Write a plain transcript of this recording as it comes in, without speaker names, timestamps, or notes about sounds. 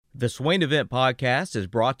The Swain Event Podcast is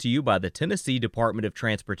brought to you by the Tennessee Department of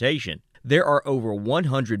Transportation. There are over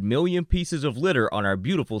 100 million pieces of litter on our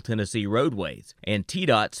beautiful Tennessee roadways, and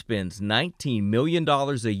TDOT spends $19 million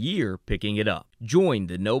a year picking it up. Join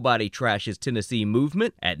the Nobody Trashes Tennessee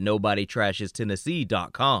movement at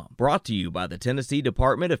NobodyTrashesTennessee.com. Brought to you by the Tennessee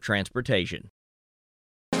Department of Transportation.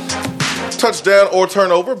 Touchdown or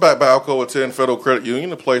turnover, back by Alcoa 10 Federal Credit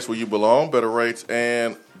Union, the place where you belong, better rates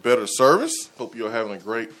and better service. Hope you're having a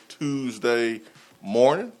great Tuesday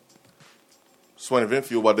morning. Swain Event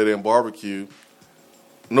fueled by Dead End Barbecue.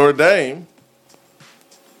 Notre Dame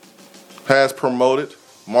has promoted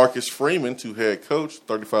Marcus Freeman to head coach.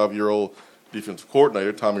 35-year-old defensive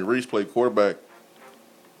coordinator Tommy Rees played quarterback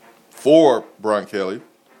for Brian Kelly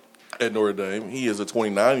at Notre Dame. He is a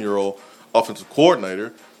 29-year-old offensive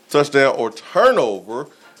coordinator. Touchdown or turnover,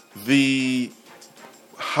 the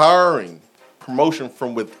hiring promotion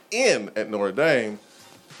from within at Notre Dame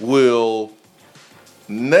will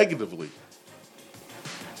negatively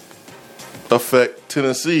affect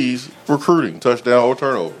Tennessee's recruiting. Touchdown or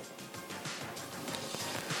turnover.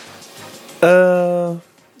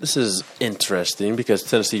 This is interesting because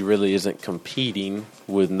Tennessee really isn't competing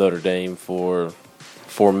with Notre Dame for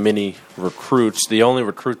many recruits. The only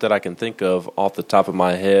recruit that I can think of off the top of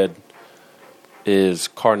my head is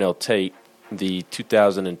Carnell Tate, the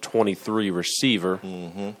 2023 receiver.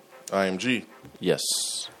 IMG. Yes.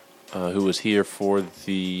 Who was here for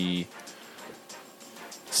the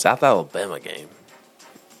South Alabama game.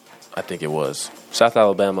 I think it was. South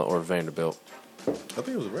Alabama or Vanderbilt. I think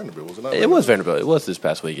it was Vanderbilt, was it not? It was Vanderbilt. It was this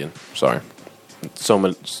past weekend. Sorry. So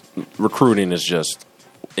much recruiting is just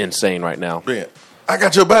insane right now. Man, I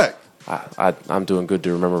got your back. I'm doing good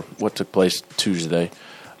to remember what took place Tuesday.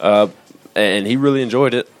 And he really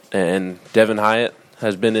enjoyed it. And Devin Hyatt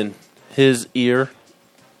has been in his ear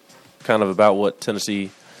kind of about what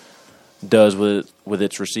Tennessee does with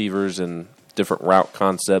its receivers and different route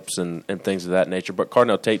concepts and things of that nature. But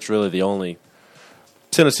Carnell Tate's really the only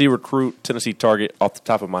Tennessee recruit, Tennessee target off the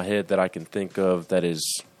top of my head that I can think of that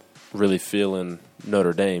is really feeling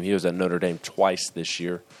Notre Dame. He was at Notre Dame twice this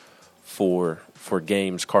year for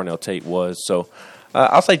games Carnell Tate was. So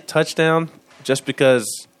I'll say touchdown just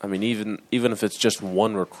because, I mean, even if it's just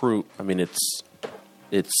one recruit, I mean, it's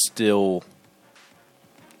still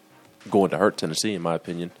going to hurt Tennessee, in my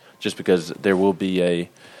opinion, just because there will be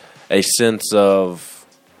a sense of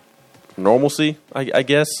normalcy, I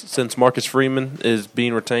guess, since Marcus Freeman is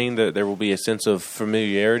being retained. There will be a sense of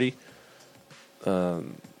familiarity.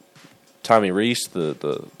 Tommy Rees,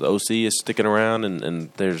 the OC, is sticking around,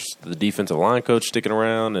 and there's the defensive line coach sticking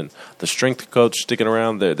around, and the strength coach sticking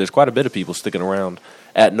around. There's quite a bit of people sticking around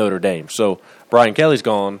at Notre Dame. So Brian Kelly's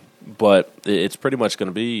gone, but it's pretty much going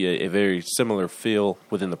to be a very similar feel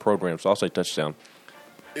within the program. So I'll say touchdown.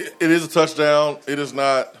 It is a touchdown. It is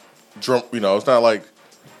not, it's not like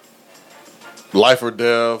life or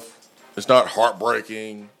death. It's not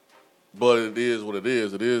heartbreaking, but it is what it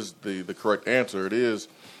is. It is the correct answer. It is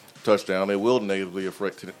touchdown. It will negatively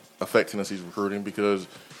affect Tennessee's recruiting because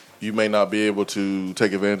you may not be able to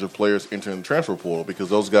take advantage of players entering the transfer portal because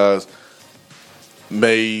those guys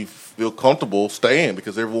may feel comfortable staying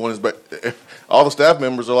because everyone is back. All the staff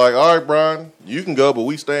members are like, all right, Brian, you can go, but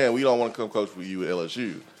we staying. We don't want to come coach for you at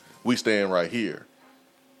LSU. We staying right here.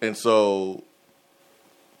 And so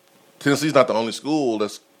Tennessee's not the only school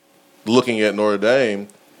that's looking at Notre Dame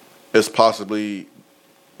as possibly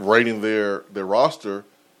rating their roster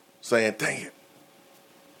saying, dang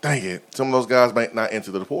it, some of those guys might not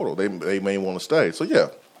enter the portal. They may want to stay. So, yeah,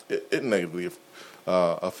 it negatively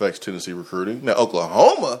affects Tennessee recruiting. Now,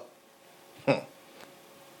 Oklahoma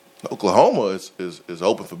is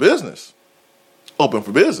open for business.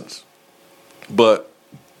 But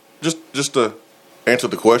just to answer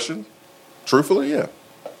the question, truthfully, yeah,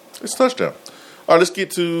 it's a touchdown. All right, let's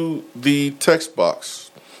get to the text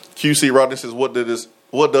box. QC Rodney says, what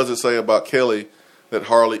does it say about Kelly that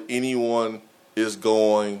hardly anyone is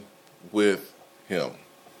going with him?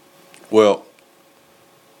 Well,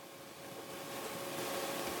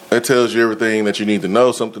 that tells you everything that you need to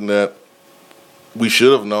know, something that we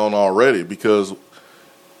should have known already, because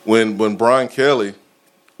when Brian Kelly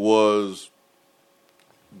was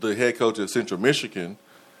the head coach at Central Michigan,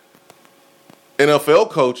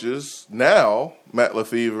 NFL coaches now, Matt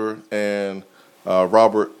Lefevre and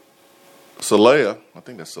Robert Saleh, I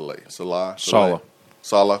think that's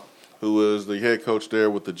Saleh, who is the head coach there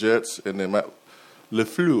with the Jets, and then Matt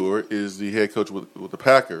LaFleur is the head coach with the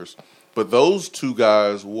Packers. But those two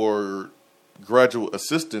guys were graduate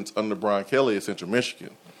assistants under Brian Kelly at Central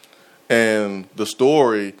Michigan. And the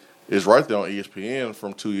story is right there on ESPN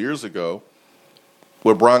from 2 years ago.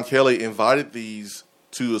 where Brian Kelly invited these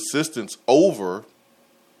two assistants over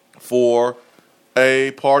for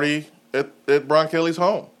a party at Brian Kelly's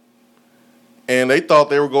home. And they thought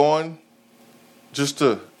they were going just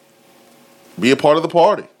to be a part of the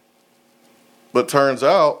party. But turns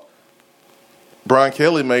out Brian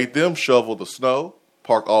Kelly made them shovel the snow,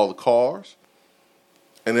 park all the cars,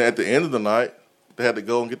 and then at the end of the night, they had to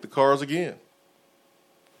go and get the cars again.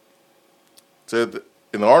 Said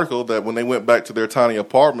in the article that when they went back to their tiny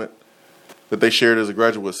apartment that they shared as a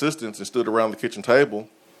graduate assistants and stood around the kitchen table,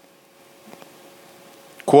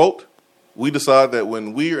 quote, "We decide that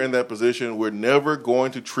when we are in that position, we're never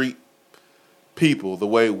going to treat people the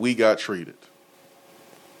way we got treated."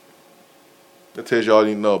 That tells you all you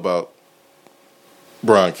need to know about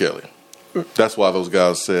Brian Kelly. That's why those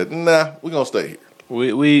guys said, "Nah, we're going to stay here."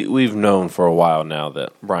 We've known for a while now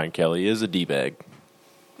that Brian Kelly is a D-bag.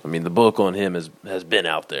 I mean, the book on him has been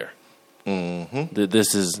out there. Mm-hmm.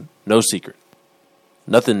 This is no secret.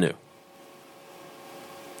 Nothing new.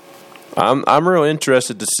 I'm real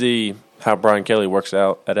interested to see how Brian Kelly works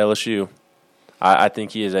out at LSU. I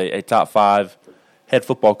think he is a top 5 head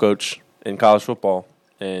football coach in college football,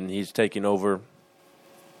 and he's taking over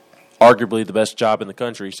arguably the best job in the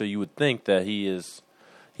country. So you would think that he is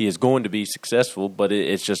going to be successful, but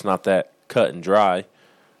it's just not that cut and dry.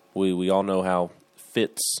 We all know how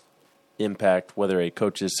fits impact whether a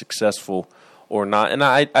coach is successful or not, and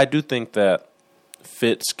I do think that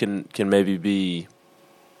fits can maybe be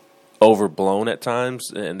overblown at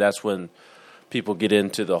times, and that's when people get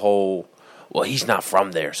into the whole, well, he's not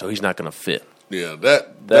from there, so he's not going to fit. Yeah,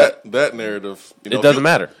 that narrative. It doesn't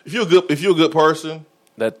matter. If you're a good person,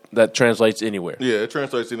 that translates anywhere. Yeah, it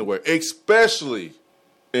translates anywhere, especially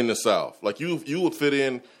in the South. Like you would fit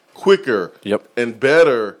in quicker and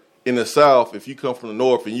better in the South if you come from the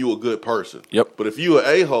North and you a good person. Yep. But if you an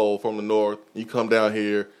a-hole from the North, you come down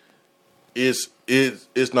here, it's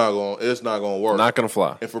not gonna work. Not gonna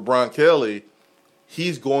fly. And for Brian Kelly,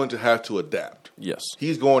 he's going to have to adapt. Yes.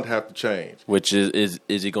 He's going to have to change. Which is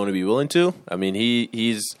he going to be willing to? I mean,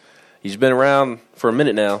 he's been around for a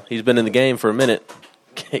minute now. He's been in the game for a minute.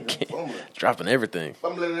 Dropping everything.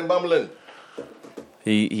 Bumbling and bumbling.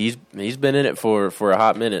 He's been in it for a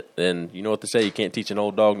hot minute, and you know what they say, you can't teach an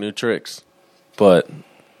old dog new tricks. But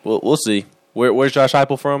we'll see. Where's Josh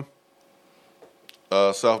Heupel from?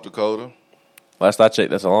 South Dakota. Last I checked,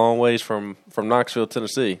 that's a long ways from Knoxville,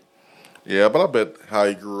 Tennessee. Yeah, but I bet how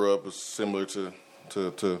he grew up is similar to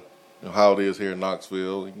how it is here in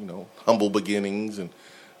Knoxville. Humble beginnings, and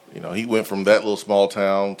he went from that little small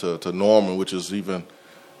town to Norman, which is even,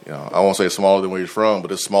 I won't say smaller than where he's from,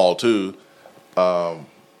 but it's small too. I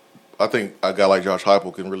think a guy like Josh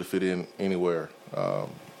Heupel can really fit in anywhere.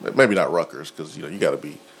 Maybe not Rutgers, because you got to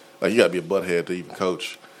be a butthead to even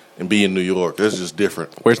coach and be in New York. That's just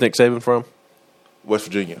different. Where's Nick Saban from? West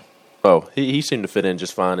Virginia. Oh, he seemed to fit in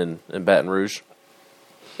just fine in Baton Rouge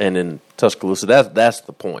and in Tuscaloosa. That's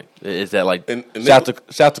the point. Is that like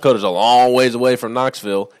South Dakota's a long ways away from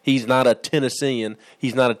Knoxville. He's not a Tennessean.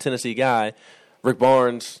 He's not a Tennessee guy. Rick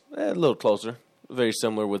Barnes, a little closer. Very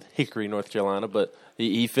similar with Hickory, North Carolina, but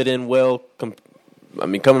he fit in well.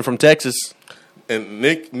 Coming from Texas. And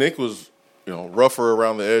Nick was, rougher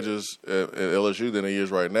around the edges at LSU than he is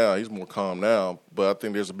right now. He's more calm now, but I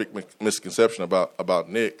think there's a big misconception about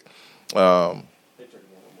Nick. Nick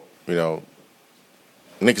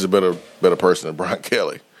is a better person than Brian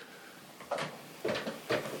Kelly.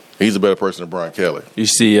 He's a better person than Brian Kelly. You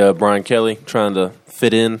see Brian Kelly trying to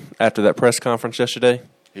fit in after that press conference yesterday?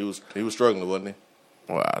 He was struggling, wasn't he?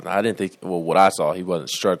 Well, I didn't think. Well, what I saw, he wasn't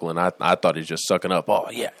struggling. I thought he was just sucking up. Oh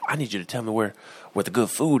yeah, I need you to tell me where the good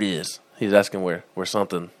food is. He's asking where some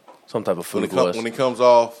type of food was. When he comes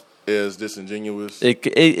off as disingenuous,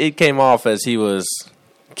 it came off as he was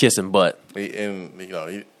kissing butt.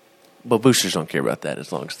 But boosters don't care about that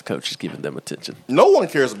as long as the coach is giving them attention. No one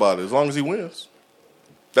cares about it as long as he wins.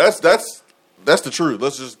 That's the truth.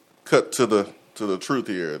 Let's just cut to the truth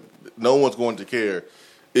here. No one's going to care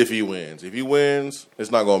if he wins. If he wins, it's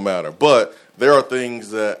not going to matter. But there are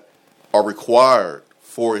things that are required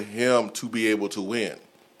for him to be able to win.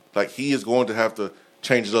 Like, he is going to have to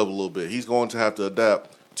change it up a little bit. He's going to have to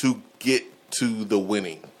adapt to get to the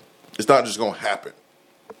winning. It's not just going to happen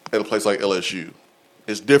at a place like LSU.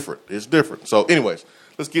 It's different. It's different. So, anyways,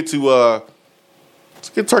 let's get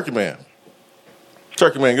Turkey Man.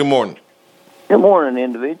 Turkey Man, good morning. Good morning,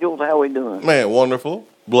 individuals. How we doing? Man, wonderful.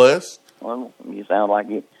 Blessed. Well, you sound like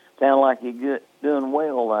you're doing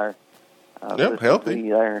well there. Yep, healthy.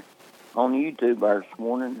 There on YouTube this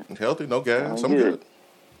morning. Healthy, no gas. I'm good.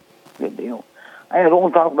 Good deal. I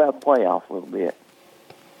want to talk about the playoff a little bit.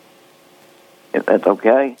 If that's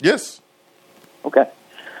okay? Yes. Okay.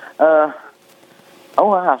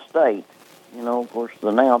 Ohio State, of course, the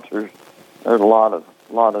announcers, there's a lot of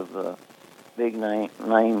big name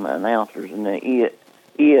announcers in the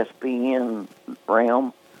ESPN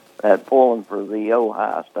realm that pulling for the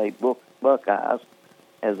Ohio State Buckeyes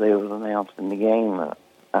as they was announced in the game.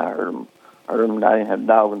 I heard them they didn't have a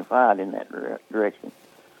dog in the fight in that direction.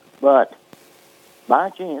 But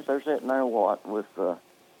by chance, they're sitting there with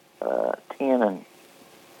 10-2.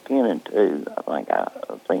 I think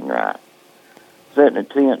I've seen right. Sitting at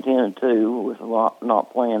 10-2 with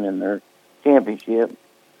not playing in their championship.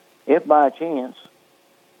 If by chance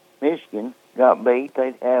Michigan got beat,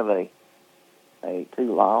 they'd have a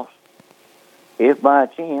 2-loss. If by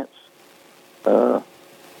chance,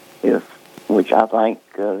 which I think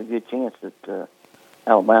a good chance that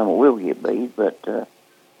Alabama will get beat, but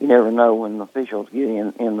you never know when the officials get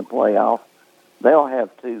in the playoff. They'll have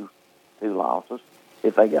two losses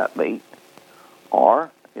if they got beat,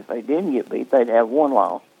 or if they didn't get beat, they'd have 1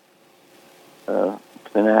 loss.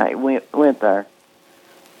 Tonight went there.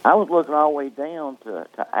 I was looking all the way down to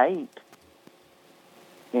 8,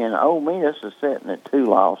 and Ole Miss is sitting at 2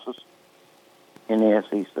 losses in the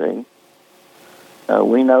SEC.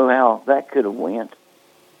 We know how that could have went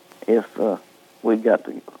if we got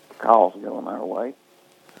the calls going our way.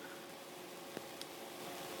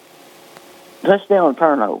 Touchdown and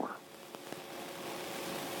turnover.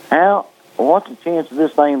 What's the chance of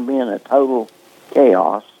this thing being a total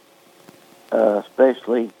chaos,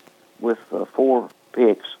 especially with 4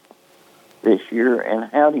 picks this year? And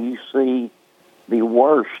how do you see the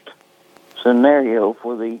worst scenario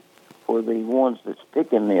for the ones that's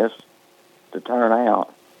picking this to turn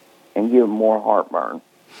out and give them more heartburn?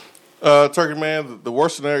 Turkey Man, the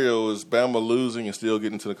worst scenario is Bama losing and still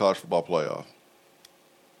getting to the college football playoff.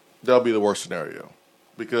 That'll be the worst scenario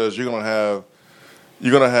because you're gonna have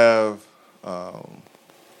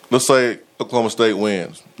let's say Oklahoma State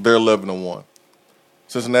wins, they're 11-1.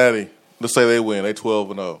 Cincinnati, let's say they win, they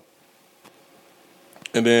 12-0.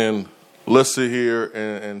 And then let's sit here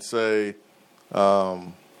and say that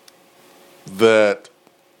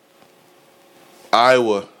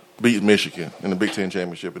Iowa beats Michigan in the Big Ten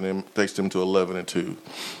championship and then takes them to 11-2.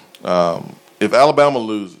 If Alabama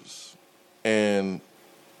loses and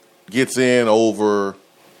gets in over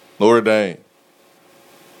Notre Dame,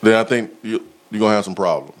 then I think you're going to have some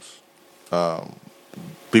problems.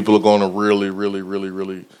 People are going to really, really, really,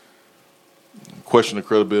 really question the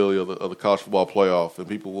credibility of the college football playoff, and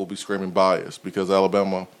people will be screaming bias because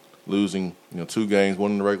Alabama losing 2 games,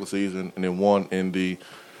 1 in the regular season and then 1 in the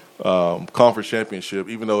conference championship,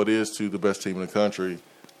 even though it is to the best team in the country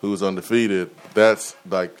who is undefeated. That's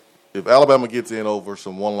like if Alabama gets in over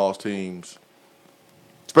some 1-loss teams,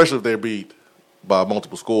 especially if they're beat by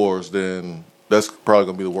multiple scores, then that's probably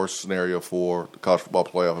going to be the worst scenario for the college football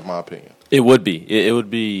playoff, in my opinion. It would be. It would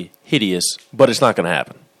be hideous, but it's not going to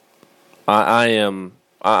happen. I'm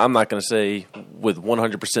not going to say with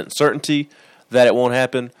 100% certainty that it won't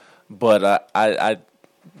happen, but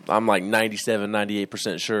I'm like 97,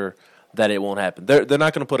 98% sure that it won't happen. They're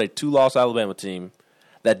not going to put a 2-loss Alabama team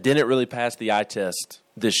that didn't really pass the eye test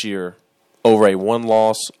this year over a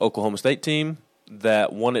 1-loss Oklahoma State team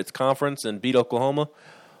that won its conference and beat Oklahoma,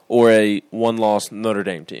 or a 1-loss Notre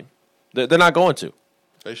Dame team. They're not going to.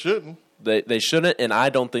 They shouldn't. They shouldn't, and I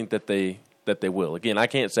don't think that they will. Again, I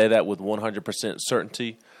can't say that with 100%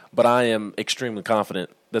 certainty, but I am extremely confident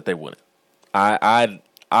that they wouldn't. I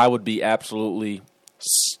would be absolutely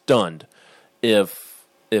stunned if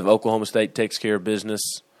Oklahoma State takes care of business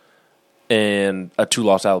and a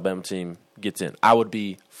 2-loss Alabama team gets in. I would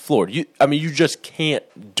be floored. You just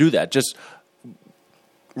can't do that. Just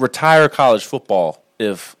retire college football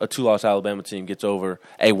if a 2-loss Alabama team gets over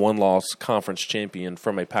a 1-loss conference champion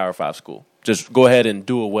from a Power 5 school. Just go ahead and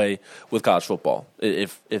do away with college football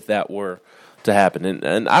if that were to happen.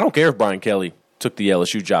 And I don't care if Brian Kelly took the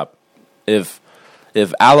LSU job. If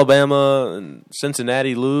Alabama and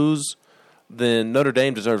Cincinnati lose, then Notre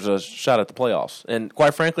Dame deserves a shot at the playoffs. And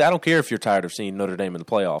quite frankly, I don't care if you're tired of seeing Notre Dame in the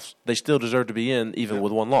playoffs. They still deserve to be in, even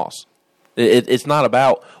with 1 loss. It's not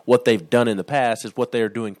about what they've done in the past. It's what they are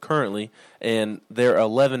doing currently, and they're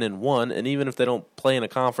 11-1. And even if they don't play in a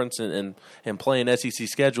conference and play an SEC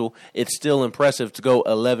schedule, it's still impressive to go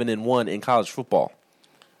 11-1 in college football.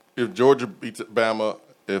 If Georgia beats Bama,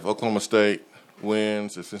 if Oklahoma State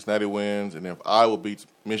wins, if Cincinnati wins, and if Iowa beats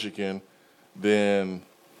Michigan, then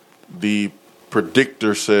the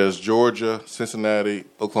predictor says Georgia, Cincinnati,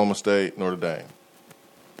 Oklahoma State, Notre Dame.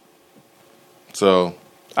 So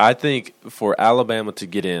I think for Alabama to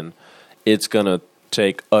get in, it's going to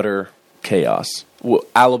take utter chaos.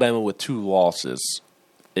 Alabama with 2 losses,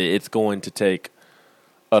 it's going to take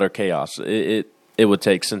utter chaos. It would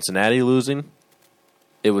take Cincinnati losing.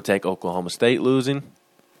 It would take Oklahoma State losing.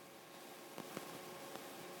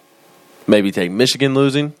 Maybe take Michigan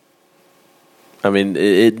losing. I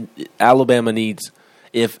mean, Alabama needs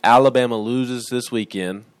 – if Alabama loses this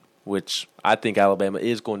weekend, which I think Alabama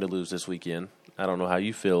is going to lose this weekend. I don't know how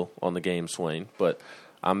you feel on the game, Swain, but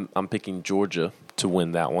I'm picking Georgia to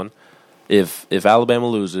win that one. If Alabama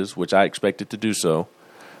loses, which I expect it to do so,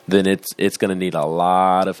 then it's going to need a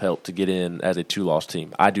lot of help to get in as a 2-loss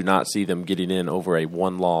team. I do not see them getting in over a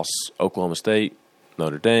 1-loss Oklahoma State,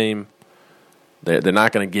 Notre Dame. They're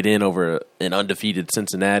not going to get in over an undefeated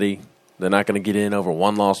Cincinnati. They're not going to get in over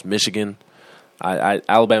 1-loss Michigan.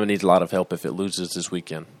 Alabama needs a lot of help if it loses this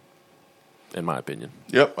weekend, in my opinion.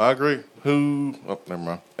 Yep, I agree. Never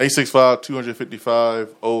mind.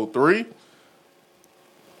 865-255-03.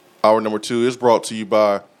 Hour number 2 is brought to you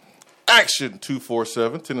by Action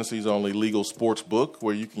 247, Tennessee's only legal sports book,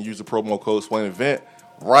 where you can use the promo code Swain Event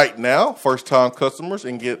right now. First-time customers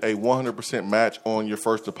and get a 100% match on your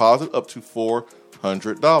first deposit up to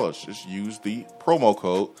 $400. Just use the promo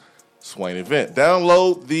code Swain Event.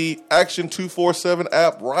 Download the Action 247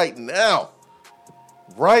 app right now.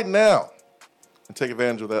 Right now. And take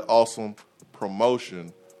advantage of that awesome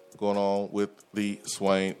promotion going on with the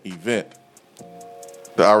Swain Event.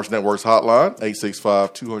 The Irish Networks hotline,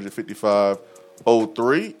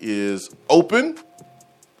 865-255-03, is open.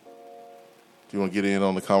 If you want to get in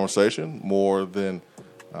on the conversation, more than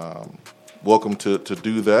welcome to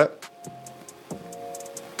do that.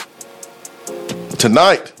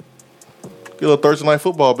 Tonight, get a little Thursday night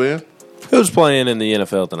football, Ben. Who's playing in the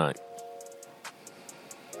NFL tonight?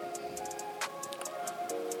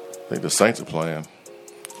 I think the Saints are playing.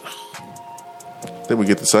 I think we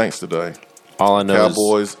get the Saints today. All I know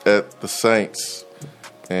Cowboys at the Saints.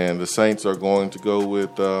 And the Saints are going to go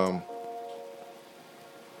with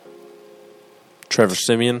Trevor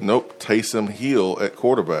Siemian? Nope, Taysom Hill at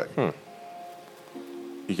quarterback. You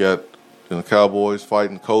got the Cowboys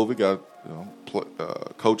fighting COVID. Got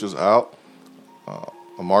coaches out.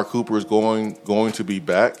 Amari Cooper is going to be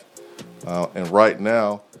back. And right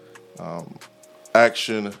now,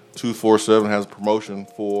 Action 247 has a promotion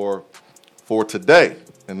for today.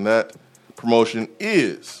 And that promotion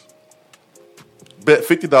is bet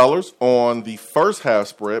 $50 on the first half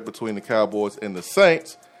spread between the Cowboys and the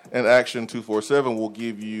Saints, and Action 247 will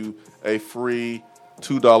give you a free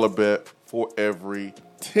 $2 bet for every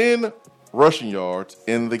 10 rushing yards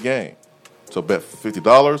in the game. So bet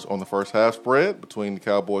 $50 on the first half spread between the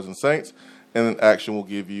Cowboys and Saints, and then Action will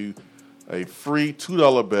give you a free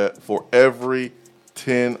 $2 bet for every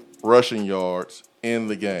 10 rushing yards in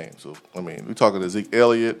the game. So, I mean, we're talking to Zeke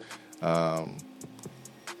Elliott,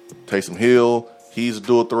 Taysom Hill. He's a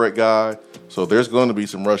dual threat guy, so there's going to be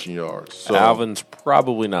some rushing yards. So, Alvin's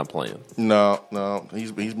probably not playing. No,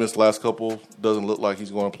 he's missed the last couple. Doesn't look like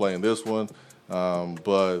he's going to play in this one,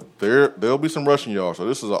 but there'll be some rushing yards. So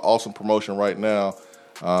this is an awesome promotion right now,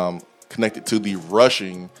 connected to the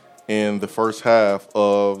rushing in the first half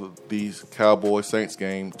of these Cowboys Saints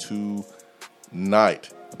game tonight.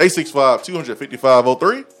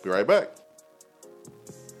 865-255-03. Be right back.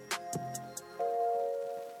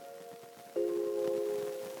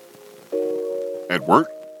 At work,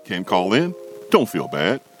 can't call in? Don't feel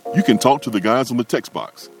bad. You can talk to the guys on the text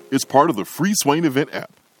box. It's part of the free Swain Event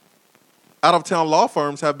app. Out-of-town law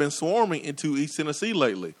firms have been swarming into East Tennessee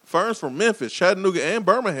lately. Firms from Memphis, Chattanooga, and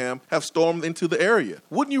Birmingham have stormed into the area.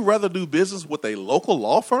 Wouldn't you rather do business with a local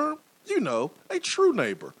law firm? You know, a true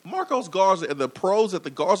neighbor. Marcos Garza and the pros at the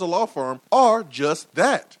Garza Law Firm are just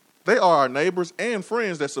that. They are our neighbors and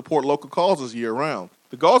friends that support local causes year-round.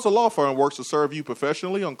 The Garza Law Firm works to serve you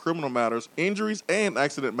professionally on criminal matters, injuries and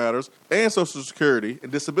accident matters, and Social Security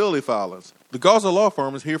and disability filings. The Garza Law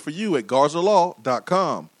Firm is here for you at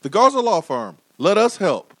GarzaLaw.com. The Garza Law Firm. Let us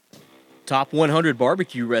help. Top 100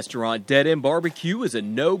 barbecue restaurant Dead End Barbecue is a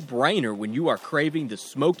no-brainer when you are craving the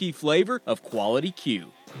smoky flavor of quality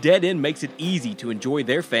Q. Dead End makes it easy to enjoy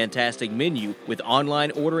their fantastic menu with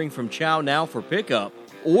online ordering from Chow Now for pickup.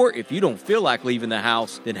 Or if you don't feel like leaving the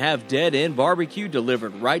house, then have Dead End Barbecue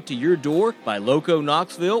delivered right to your door by Loco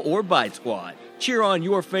Knoxville or Bite Squad. Cheer on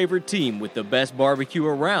your favorite team with the best barbecue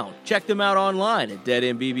around. Check them out online at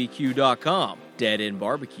deadendbbq.com. Dead End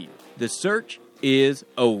Barbecue. The search is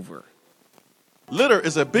over. Litter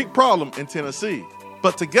is a big problem in Tennessee,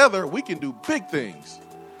 but together we can do big things.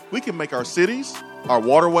 We can make our cities, our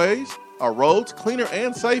waterways, our roads cleaner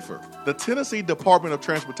and safer. The Tennessee Department of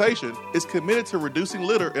Transportation is committed to reducing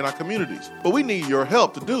litter in our communities, but we need your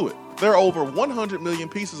help to do it. There are over 100 million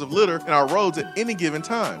pieces of litter in our roads at any given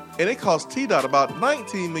time, and it costs TDOT about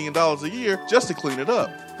 $19 million a year just to clean it up.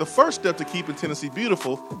 The first step to keeping Tennessee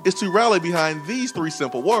beautiful is to rally behind these 3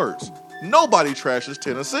 simple words. Nobody trashes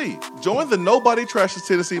Tennessee. Join the Nobody Trashes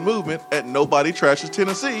Tennessee movement at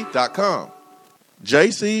NobodyTrashesTennessee.com.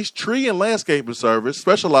 JC's Tree and Landscaping Service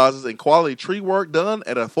specializes in quality tree work done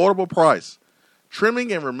at an affordable price.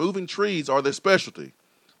 Trimming and removing trees are their specialty.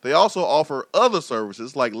 They also offer other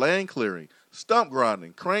services like land clearing, stump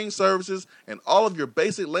grinding, crane services, and all of your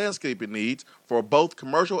basic landscaping needs for both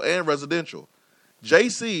commercial and residential.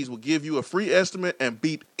 JC's will give you a free estimate and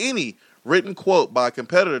beat any written quote by a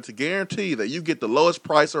competitor to guarantee that you get the lowest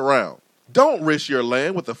price around. Don't risk your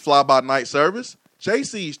land with a fly-by-night service.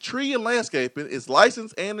 JC's Tree and Landscaping is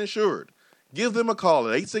licensed and insured. Give them a call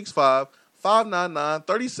at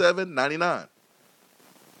 865-599-3799.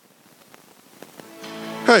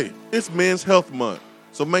 Hey, it's Men's Health Month,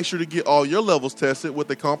 so make sure to get all your levels tested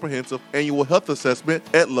with a comprehensive annual health assessment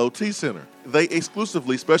at Low T Center. They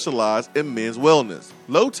exclusively specialize in men's wellness.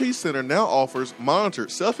 Low T Center now offers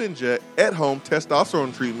monitored self-inject at-home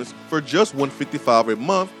testosterone treatments for just $155 a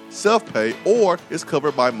month, self-pay, or is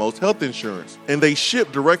covered by most health insurance. And they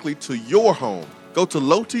ship directly to your home. Go to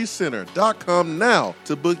lowtcenter.com now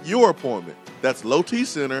to book your appointment. That's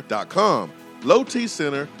lowtcenter.com. Low T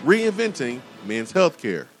Center, reinventing men's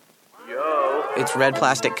healthcare. It's Red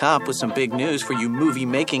Plastic Cop with some big news for you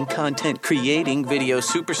movie-making, content-creating video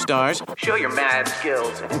superstars. Show your mad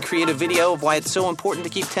skills and create a video of why it's so important to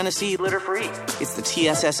keep Tennessee litter-free. It's the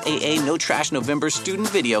TSSAA No Trash November Student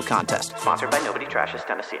Video Contest, sponsored by Nobody Trashes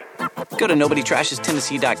Tennessee. Go to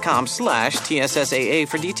NobodyTrashesTennessee.com/TSSAA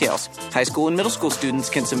for details. High school and middle school students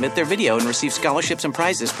can submit their video and receive scholarships and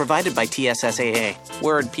prizes provided by TSSAA.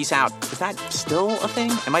 Word, peace out. Is that still a thing?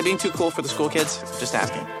 Am I being too cool for the school kids? Just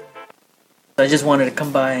asking. I just wanted to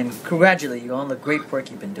come by and congratulate you on the great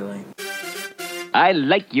work you've been doing. I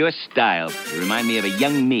like your style. You remind me of a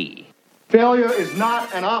young me. Failure is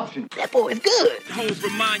not an option. That boy is good. Homes,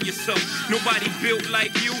 remind yourself, nobody built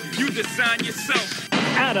like you. You design yourself.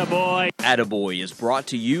 Attaboy. Attaboy is brought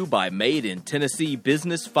to you by Made in Tennessee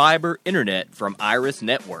Business Fiber Internet from Iris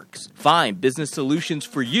Networks. Find business solutions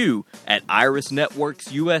for you at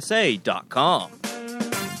irisnetworksusa.com.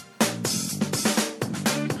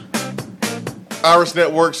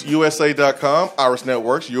 irisnetworksusa.com. Iris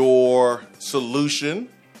Networks, your solution,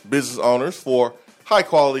 business owners, for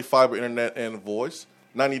high-quality fiber internet and voice.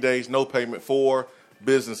 90 days, no payment for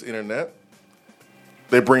business internet.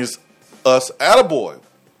 They brings us Attaboy,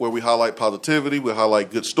 where we highlight positivity, we highlight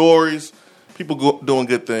good stories, people doing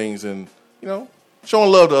good things, and,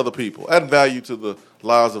 showing love to other people, adding value to the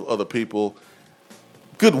lives of other people.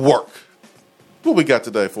 Good work. What we got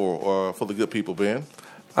today for the good people, Ben?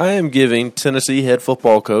 I am giving Tennessee head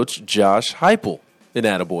football coach Josh Heupel an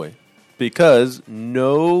attaboy because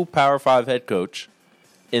no Power 5 head coach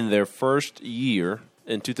in their first year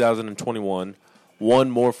in 2021 won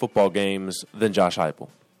more football games than Josh Heupel.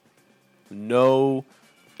 No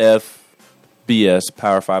FBS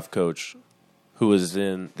Power 5 coach who is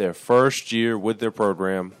in their first year with their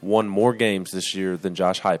program won more games this year than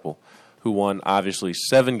Josh Heupel, who won obviously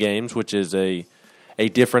 7 games, which is a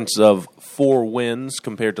difference of 4 wins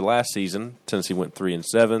compared to last season. Tennessee went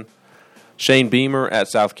 3-7. Shane Beamer at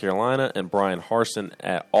South Carolina and Brian Harsin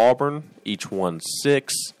at Auburn, each won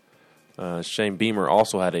 6. Shane Beamer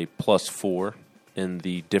also had a +4 in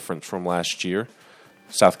the difference from last year.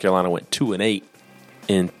 South Carolina went 2-8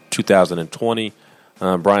 in 2020.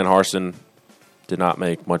 Brian Harsin did not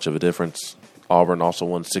make much of a difference. Auburn also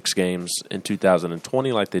won 6 games in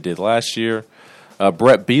 2020 like they did last year.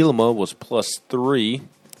 Brett Bielema was +3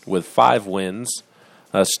 with 5 wins.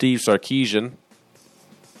 Steve Sarkisian,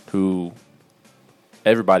 who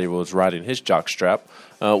everybody was riding his jockstrap,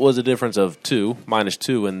 was a difference of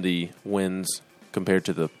 -2 in the wins compared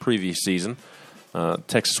to the previous season.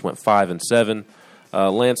 Texas went 5-7.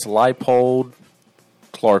 Lance Leipold,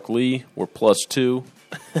 Clark Lee were +2,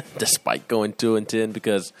 despite going 2-10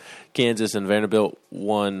 because Kansas and Vanderbilt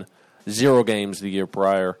won 0 games the year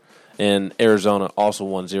prior. And Arizona also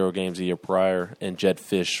won 0 games the year prior, and Jed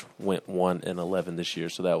Fish went 1-11 this year,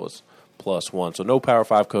 so that was +1. So no Power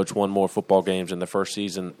 5 coach won more football games in the first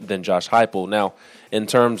season than Josh Heupel. Now, in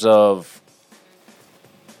terms of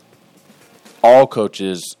all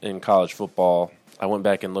coaches in college football, I went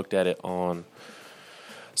back and looked at it on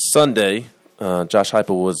Sunday. Josh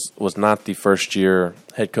Heupel was not the first-year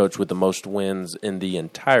head coach with the most wins in the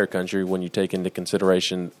entire country when you take into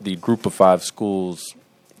consideration the group of 5 schools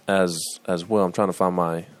as well. I'm trying to find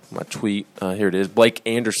my tweet. Here it is. Blake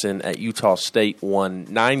Anderson at Utah State won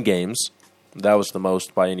 9 games. That was the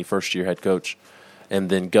most by any first-year head coach. And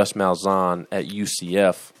then Gus Malzahn at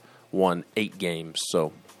UCF won 8 games.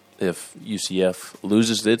 So if UCF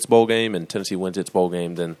loses its bowl game and Tennessee wins its bowl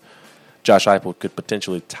game, then Josh Heupel could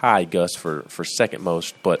potentially tie Gus for second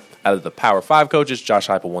most. But out of the Power 5 coaches, Josh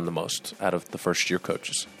Heupel won the most out of the first-year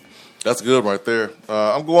coaches. That's good right there.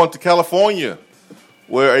 I'm going to California,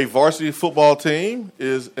 where a varsity football team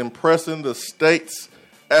is impressing the state's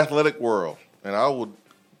athletic world. And I would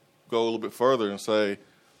go a little bit further and say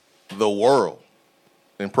the world,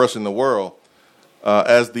 impressing the world,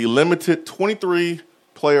 as the limited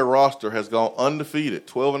 23-player roster has gone undefeated,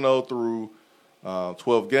 12-0 through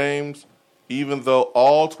 12 games, even though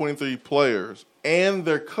all 23 players and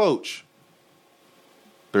their coach,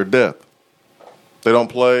 they're deaf. They don't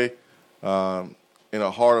play in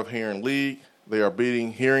a hard-of-hearing league. They are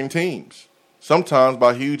beating hearing teams, sometimes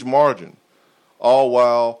by huge margin, all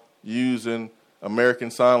while using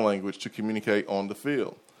American Sign Language to communicate on the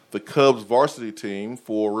field. The Cubs varsity team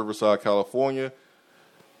for Riverside, California,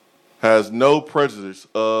 has no pedigree,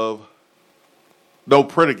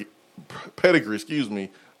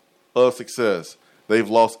 of success. They've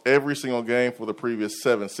lost every single game for the previous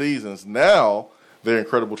 7 seasons. Now, their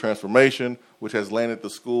incredible transformation, which has landed the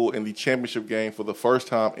school in the championship game for the first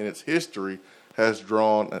time in its history, has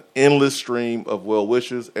drawn an endless stream of well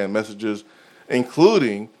wishes and messages,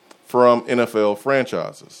 including from NFL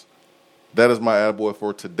franchises. That is my attaboy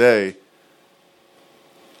for today.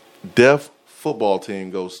 Deaf football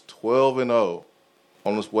team goes 12-0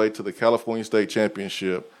 on its way to the California State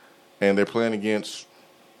Championship, and they're playing against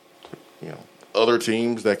other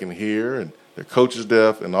teams that can hear, and their coach is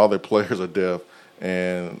deaf, and all their players are deaf,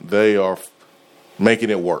 and they are making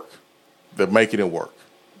it work. They're making it work.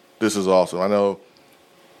 This is awesome. I know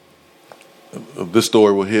this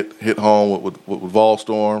story will hit home with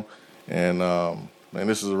Volstorm, and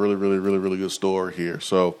this is a really, really, really, really good story here.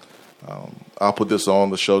 So I'll put this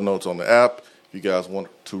on the show notes on the app if you guys want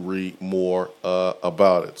to read more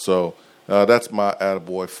about it. So that's my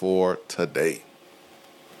attaboy for today.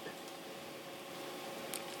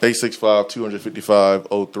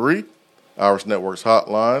 865-255-03, Irish Networks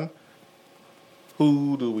hotline.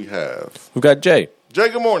 Who do we have? We've got Jay. Jay,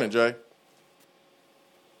 good morning, Jay.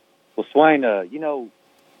 Well, Swain,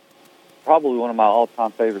 probably one of my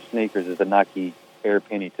all-time favorite sneakers is the Nike Air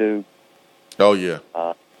Penny 2. Oh, yeah.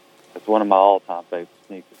 It's one of my all-time favorite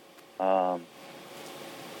sneakers.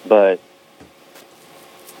 But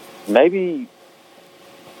maybe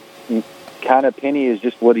kind of Penny is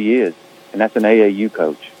just what he is, and that's an AAU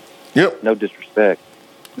coach. Yep. No disrespect.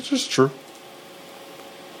 It's just true.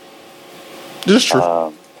 Just true.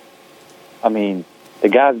 I mean, the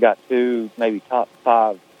guy's got 2, maybe top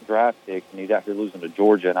 5 draft picks, and he's out here losing to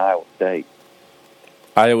Georgia and Iowa State.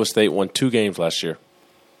 Iowa State won 2 games last year.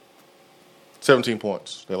 17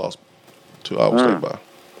 points. They lost to Iowa State by.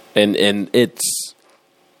 And it's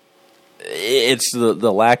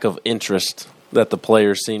the lack of interest that the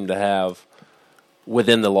players seem to have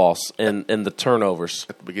within the loss and the turnovers.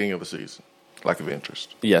 At the beginning of the season. Lack of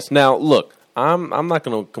interest. Yes. Now, look, I'm not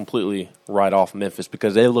going to completely write off Memphis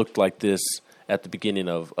because they looked like this at the beginning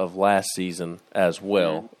of last season as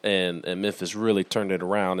well, and Memphis really turned it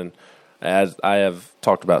around. And as I have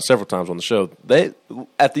talked about several times on the show, they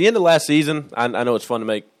at the end of last season, I know it's fun to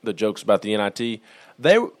make the jokes about the NIT.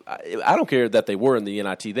 I don't care that they were in the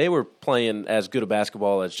NIT. They were playing as good a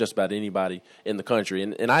basketball as just about anybody in the country.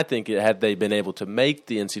 And I think had they been able to make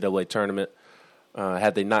the NCAA tournament,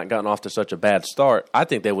 had they not gotten off to such a bad start, I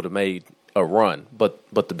think they would have made a run. But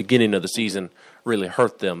the beginning of the season really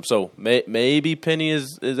hurt them. So maybe Penny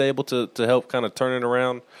is able to help kind of turn it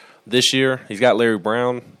around this year. He's got Larry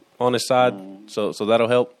Brown on his side, so that'll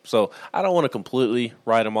help. So I don't want to completely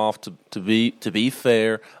write him off to be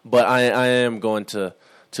fair, but I am going to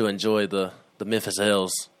enjoy the Memphis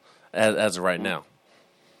L's as of right now.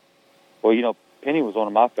 Well, Penny was one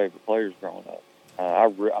of my favorite players growing up. I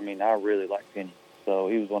really like Penny, so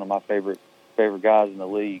he was one of my favorite guys in the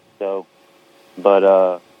league. So,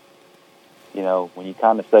 but when you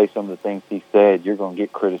kind of say some of the things he said, you're going to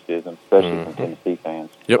get criticism, especially from Tennessee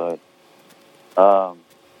fans. Yep. But,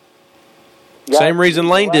 same reason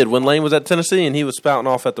Lane did when Lane was at Tennessee and he was spouting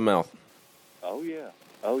off at the mouth. Oh yeah.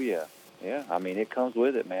 Yeah. I mean, it comes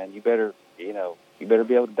with it, man. You better be able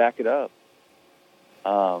to back it up.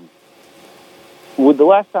 With the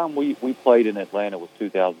last time we played in Atlanta was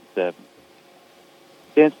 2007.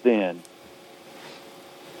 Since then,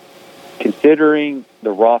 considering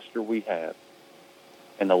the roster we have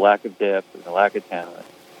and the lack of depth and the lack of talent,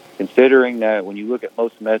 considering that when you look at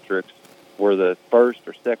most metrics, we're the first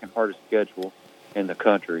or second hardest schedule in the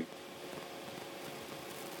country.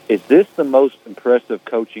 Is this the most impressive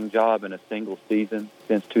coaching job in a single season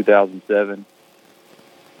since 2007?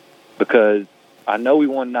 Because I know we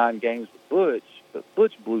won 9 games with Butch, but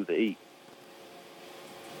Butch blew the East.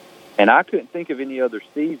 And I couldn't think of any other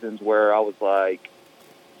seasons where I was like,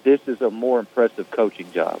 this is a more impressive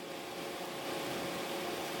coaching job.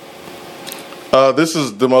 This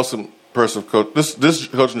is the most impressive coach. This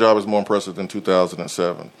coaching job is more impressive than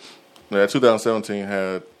 2007. Yeah, 2017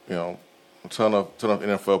 had a ton of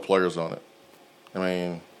NFL players on it. I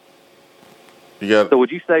mean, you got. So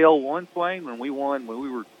would you say 0-1, Swain, when we won, when we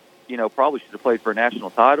were, probably should have played for a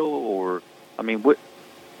national title, or I mean, where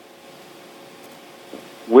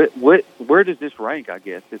does this rank? I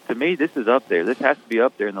guess to me, this is up there. This has to be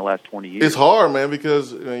up there in the last 20 years. It's hard, man,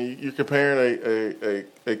 because you're comparing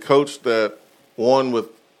a coach that won with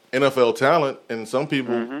NFL talent, and some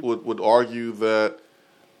people would argue that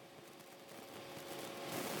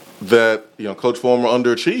Coach Former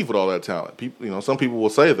underachieved with all that talent. People, some people will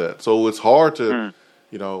say that. So it's hard to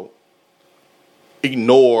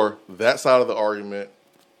ignore that side of the argument,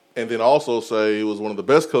 and then also say it was one of the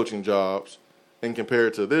best coaching jobs, and compare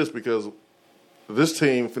it to this, because this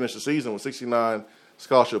team finished the season with 69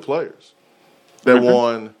 scholarship players that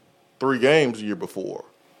won 3 games the year before,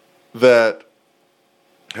 that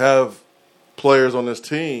have players on this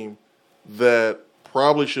team that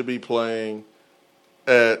probably should be playing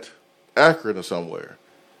at Akron or somewhere.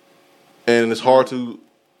 And it's hard to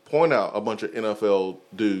point out a bunch of NFL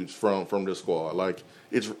dudes from this squad. Like,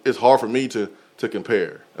 it's hard for me to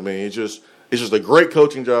compare. I mean, it's just a great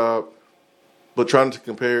coaching job, but trying to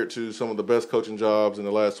compare it to some of the best coaching jobs in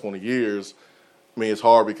the last 20 years, I mean, it's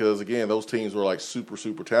hard because, again, those teams were like super,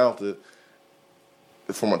 super talented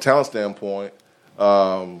from a talent standpoint,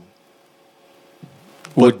 but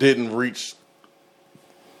didn't reach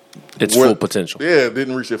its full potential. Yeah,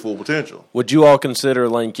 didn't reach their full potential. Would you all consider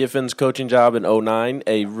Lane Kiffin's coaching job in 2009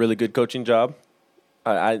 a really good coaching job?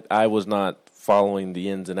 I was not following the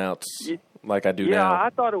ins and outs like I do now. Yeah, I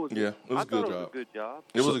thought it was. Yeah, it was a good job.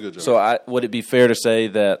 It was a good job. So would it be fair to say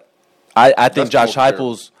that I think Josh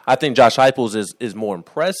Heupels is more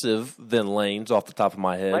impressive than Lane's off the top of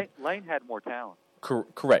my head. Lane had more talent.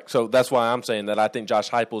 Correct. So that's why I'm saying that I think Josh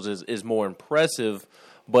Heupels is more impressive,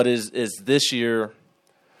 but is this year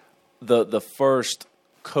the first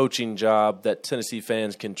coaching job that Tennessee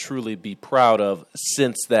fans can truly be proud of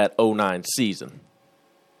since that 2009 season.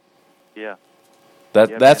 Yeah.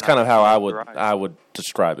 That's kind of how I would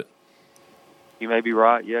describe it. You may be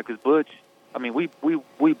right, yeah, because Butch, I mean, we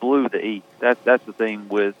blew the East. That's the thing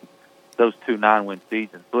with those 2 9-win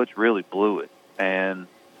seasons. Butch really blew it, and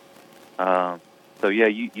so yeah,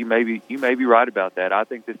 you may be right about that. I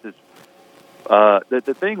think this is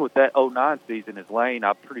the thing with that 2009 season is Lane.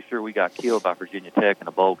 I'm pretty sure we got killed by Virginia Tech in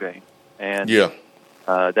a bowl game, and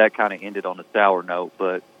that kind of ended on a sour note.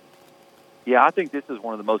 But yeah, I think this is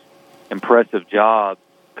one of the most impressive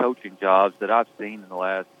coaching jobs that I've seen in the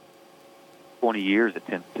last 20 years at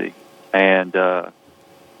Tennessee. And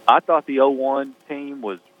I thought the 0-1 team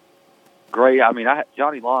was great. I mean,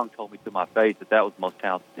 Johnny Long told me to my face that was the most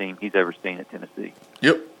talented team he's ever seen at Tennessee.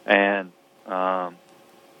 Yep. And so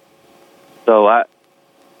I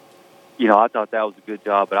thought that was a good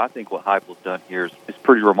job. But I think what Heupel's done here is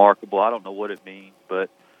pretty remarkable. I don't know what it means, but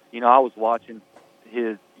I was watching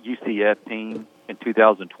his UCF team in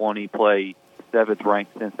 2020 play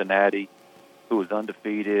 7th-ranked Cincinnati, who was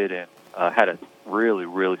undefeated and had a really,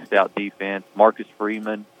 really stout defense. Marcus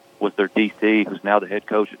Freeman was their DC, who's now the head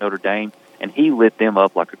coach at Notre Dame, and he lit them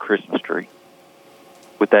up like a Christmas tree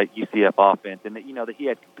with that UCF offense. And that he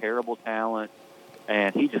had comparable talent,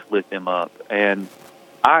 and he just lit them up. And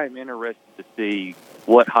I am interested to see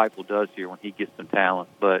what Heupel does here when he gets some talent.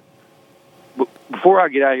 But before I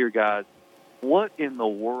get out of here, guys, what in the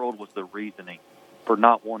world was the reasoning for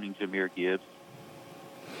not wanting Jahmyr Gibbs?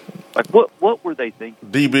 Like, what were they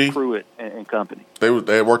thinking? DB, Pruitt and company.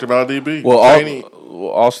 They had worked him out of DB. Well,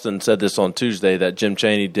 Austin said this on Tuesday that Jim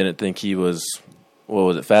Chaney didn't think he was,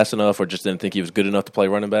 fast enough, or just didn't think he was good enough to play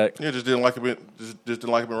running back. Yeah, just didn't like him. Just didn't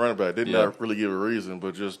like him in running back. Didn't really give a reason,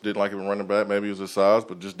 but just didn't like him in running back. Maybe it was his size,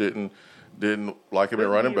 but just didn't like him in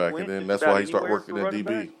running back, and then that's why he started working in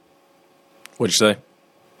DB. What'd you say?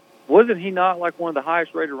 Wasn't he not like one of the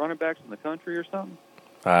highest rated running backs in the country or something?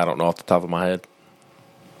 I don't know off the top of my head.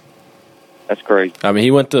 That's crazy. I mean,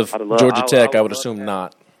 he went to Georgia Tech. I would assume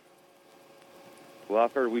not. Well,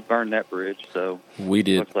 I've heard we burned that bridge, so we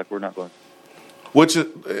did. Looks like we're not going.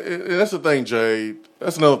 That's the thing, Jay.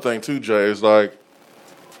 That's another thing too, Jay. Is like,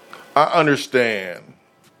 I understand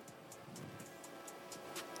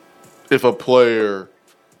if a player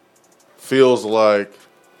feels like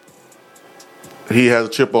he has a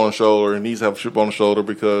chip on his shoulder and needs to have a chip on his shoulder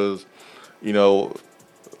because, you know,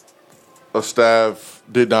 a staff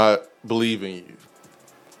did not believe in you.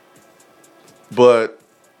 But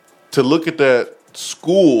to look at that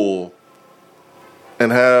school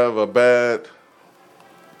and have a bad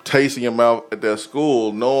taste in your mouth at that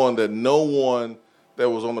school, knowing that no one that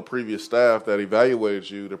was on the previous staff that evaluated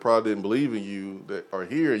you, that probably didn't believe in you, that are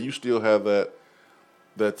here, you still have that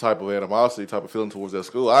type of animosity, type of feeling towards that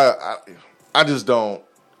school. I just don't.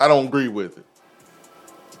 I don't agree with it.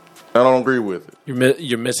 I don't agree with it.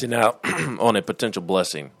 You're missing out on a potential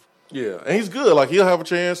blessing. Yeah, and he's good. Like, he'll have a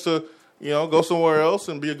chance to, you know, go somewhere else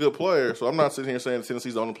and be a good player. So I'm not sitting here saying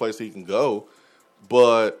Tennessee's the only place he can go.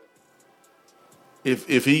 But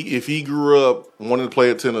if he grew up wanting to play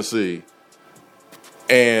at Tennessee,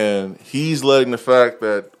 and he's letting the fact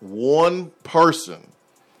that one person,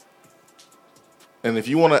 and if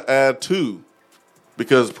you want to add two,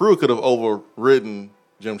 because Pruitt could have overridden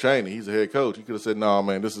Jim Chaney. He's the head coach. He could have said, "No,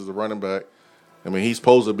 man, this is a running back. I mean, he's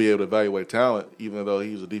supposed to be able to evaluate talent, even though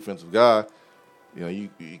he's a defensive guy. You know, you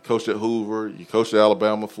coached at Hoover, you coached at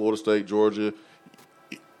Alabama, Florida State, Georgia.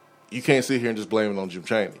 You can't sit here and just blame it on Jim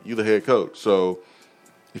Chaney. You're the head coach. So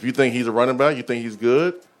if you think he's a running back, you think he's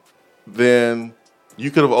good, then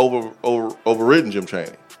you could have overridden Jim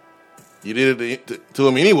Chaney. You did it to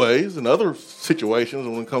him anyways in other situations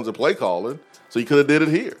when it comes to play calling, so you could have did it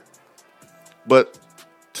here. But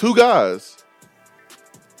two guys,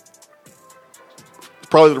 it's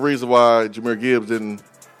probably the reason why Jahmyr Gibbs didn't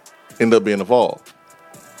end up being involved.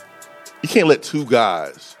 You can't let two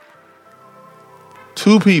guys,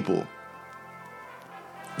 two people,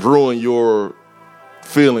 ruin your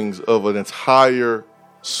feelings of an entire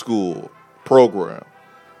school program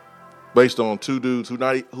based on two dudes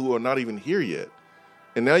who are not even here yet.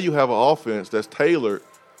 And now you have an offense that's tailored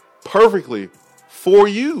perfectly for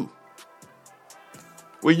you,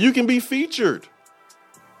 where you can be featured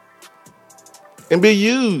and be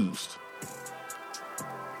used.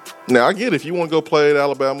 Now, I get it. If you want to go play at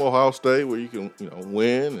Alabama, Ohio State, where you can,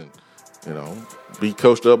 win and, be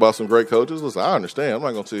coached up by some great coaches, listen, I understand. I'm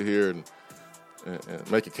not going to sit here and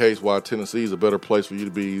make a case why Tennessee is a better place for you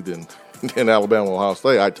to be than Alabama, Ohio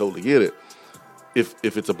State. I totally get it. If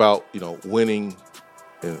it's about, winning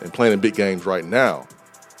and playing in big games right now.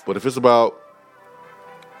 But if it's about,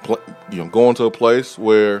 going to a place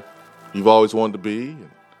where you've always wanted to be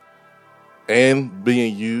and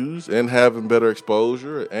being used and having better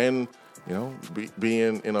exposure and,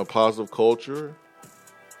 being in a positive culture,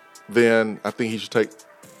 then I think he should take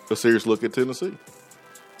a serious look at Tennessee.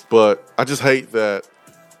 But I just hate that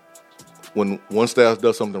when one staff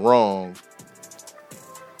does something wrong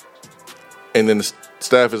and then the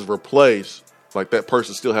staff is replaced, like that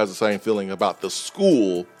person still has the same feeling about the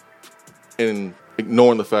school and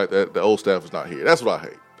ignoring the fact that the old staff is not here. That's what I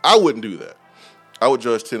hate. I wouldn't do that. I would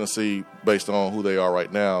judge Tennessee based on who they are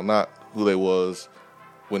right now, not who they was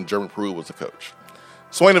when Jeremy Pruitt was the coach.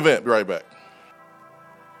 Swain event, be right back.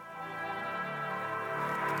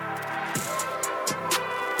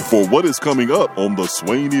 For what is coming up on the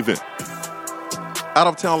Swain event.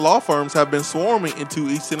 Out-of-town law firms have been swarming into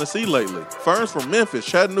East Tennessee lately. Firms from Memphis,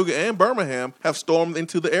 Chattanooga, and Birmingham have stormed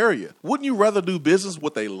into the area. Wouldn't you rather do business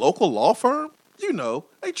with a local law firm?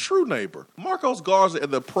 A true neighbor. Marcos Garza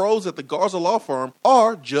and the pros at the Garza Law Firm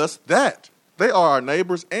are just that. They are our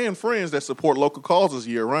neighbors and friends that support local causes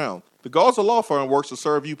year-round. The Garza Law Firm works to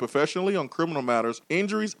serve you professionally on criminal matters,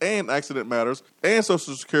 injuries and accident matters, and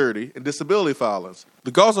Social Security and disability filings.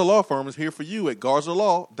 The Garza Law Firm is here for you at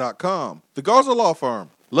GarzaLaw.com. The Garza Law Firm.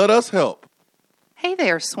 Let us help. Hey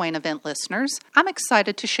there, Swain Event listeners. I'm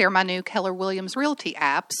excited to share my new Keller Williams Realty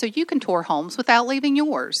app so you can tour homes without leaving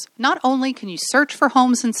yours. Not only can you search for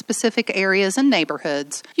homes in specific areas and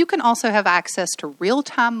neighborhoods, you can also have access to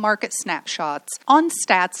real-time market snapshots on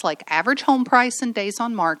stats like average home price and days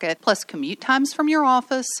on market, plus commute times from your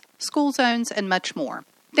office, school zones, and much more.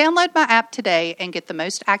 Download my app today and get the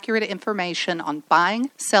most accurate information on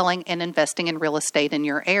buying, selling, and investing in real estate in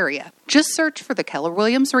your area. Just search for the Keller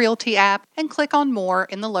Williams Realty app and click on More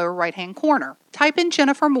in the lower right-hand corner. Type in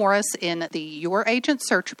Jennifer Morris in the Your Agent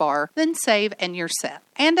search bar, then save and you're set.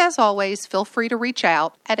 And as always, feel free to reach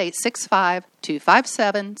out at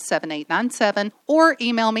 865-257-7897 or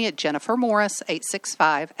email me at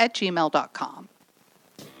jennifermorris865@gmail.com.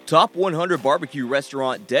 Top 100 barbecue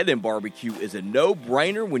restaurant Dead End Barbecue is a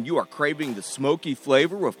no-brainer when you are craving the smoky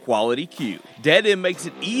flavor of quality Q. Dead End makes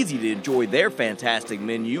it easy to enjoy their fantastic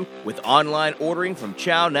menu with online ordering from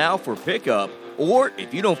Chow Now for pickup Or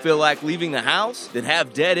if you don't feel like leaving the house, then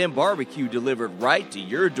have Dead End Barbecue delivered right to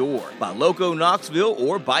your door by Loco Knoxville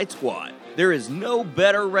or Bite Squad. There is no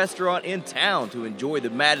better restaurant in town to enjoy the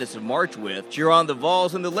madness of March with. Cheer on the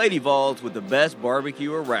Vols and the Lady Vols with the best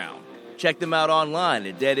barbecue around. Check them out online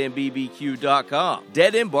at deadendbbq.com.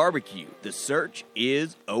 Dead End Barbecue. The search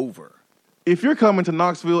is over. If you're coming to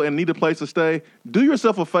Knoxville and need a place to stay, do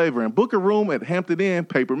yourself a favor and book a room at Hampton Inn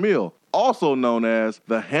Paper Mill, also known as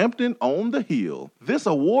the Hampton on the Hill. This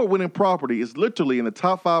award-winning property is literally in the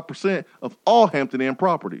top 5% of all Hampton Inn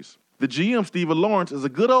properties. The GM, Stephen Lawrence, is a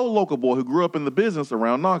good old local boy who grew up in the business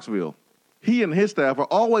around Knoxville. He and his staff are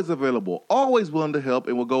always available, always willing to help,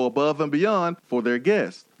 and will go above and beyond for their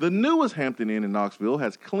guests. The newest Hampton Inn in Knoxville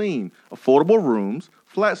has clean, affordable rooms,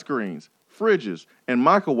 flat screens, fridges, and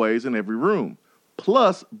microwaves in every room.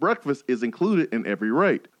 Plus, breakfast is included in every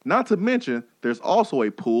rate. Not to mention, there's also a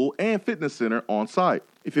pool and fitness center on site.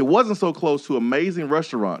 If it wasn't so close to amazing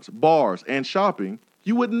restaurants, bars, and shopping,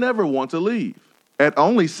 you would never want to leave. At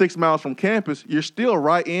only 6 miles from campus, you're still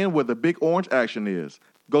right in where the big orange action is.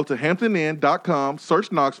 Go to HamptonInn.com,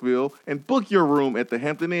 search Knoxville, and book your room at the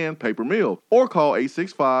Hampton Inn Paper Mill, or call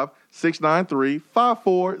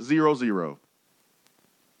 865-693-5400.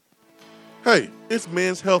 Hey, it's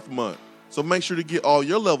Men's Health Month, so make sure to get all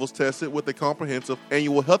your levels tested with a comprehensive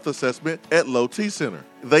annual health assessment at Low T Center.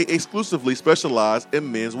 They exclusively specialize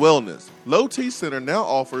in men's wellness. Low T Center now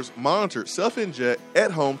offers monitored self-inject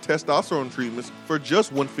at-home testosterone treatments for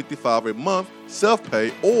just $155 a month,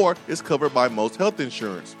 self-pay, or is covered by most health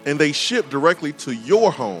insurance. And they ship directly to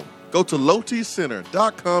your home. Go to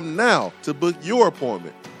lowtcenter.com now to book your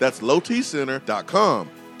appointment. That's lowtcenter.com.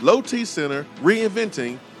 Low T Center,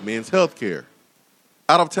 reinventing men's healthcare.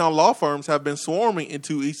 Out-of-town law firms have been swarming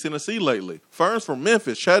into East Tennessee lately. Firms from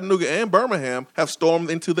Memphis, Chattanooga, and Birmingham have stormed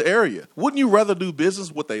into the area. Wouldn't you rather do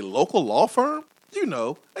business with a local law firm? You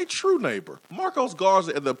know, a true neighbor. Marcos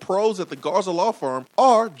Garza and the pros at the Garza Law Firm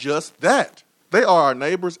are just that. They are our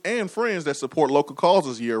neighbors and friends that support local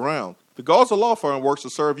causes year-round. The Garza Law Firm works to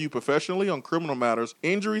serve you professionally on criminal matters,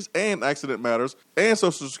 injuries and accident matters, and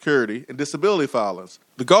Social Security and disability filings.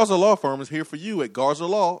 The Garza Law Firm is here for you at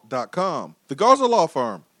GarzaLaw.com. The Garza Law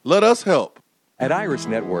Firm. Let us help. At Iris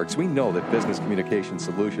Networks, we know that business communication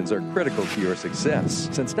solutions are critical to your success.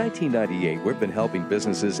 Since 1998, we've been helping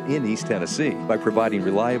businesses in East Tennessee by providing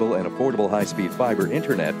reliable and affordable high-speed fiber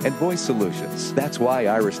internet and voice solutions. That's why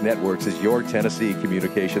Iris Networks is your Tennessee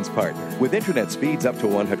communications partner. With internet speeds up to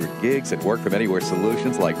 100 gigs and work-from-anywhere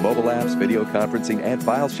solutions like mobile apps, video conferencing, and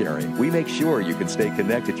file sharing, we make sure you can stay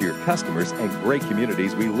connected to your customers and great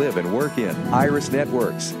communities we live and work in. Iris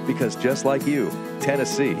Networks, because just like you,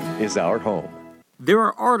 Tennessee is our home. There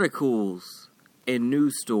are articles and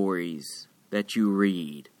news stories that you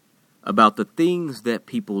read about the things that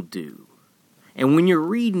people do. And when you're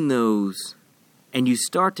reading those and you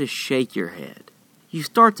start to shake your head, you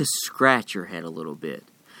start to scratch your head a little bit.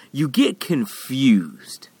 You get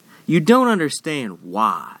confused. You don't understand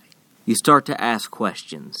why. You start to ask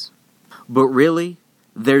questions. But really,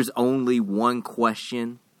 there's only one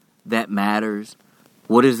question that matters.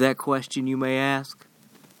 What is that question, you may ask?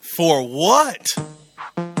 For what?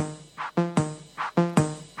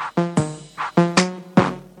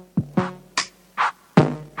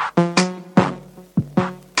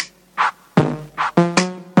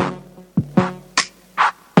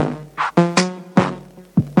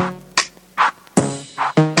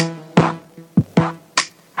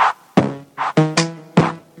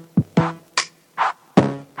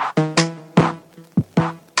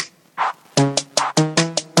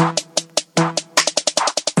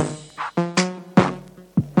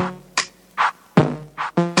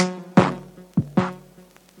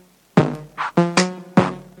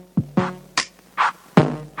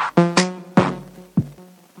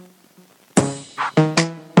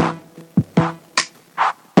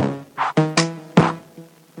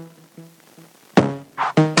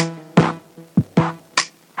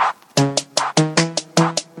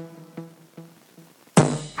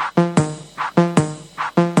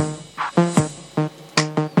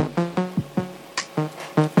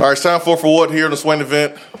 All right, it's time for what here in the Swain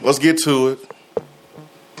event. Let's get to it.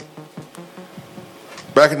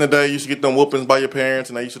 Back in the day, you used to get them whoopings by your parents,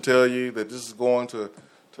 and they used to tell you that this is going to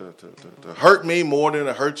hurt me more than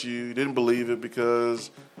to hurt you. You didn't believe it because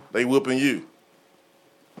they whooping you.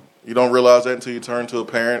 You don't realize that until you turn to a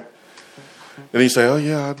parent, and you say, oh,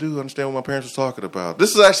 yeah, I do understand what my parents were talking about.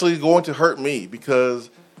 This is actually going to hurt me because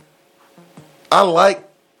I like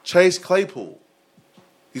Chase Claypool.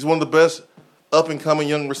 He's one of the best up-and-coming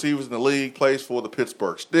young receivers in the league, plays for the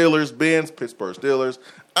Pittsburgh Steelers. Ben's Pittsburgh Steelers.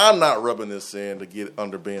 I'm not rubbing this in to get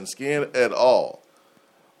under Ben's skin at all.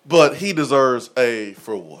 But he deserves a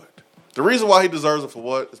for what? The reason why he deserves a for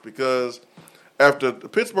what is because after the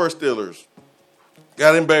Pittsburgh Steelers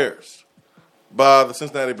got embarrassed by the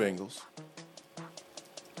Cincinnati Bengals,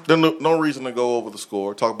 there's no reason to go over the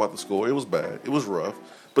score, talk about the score. It was bad. It was rough.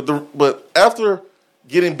 But after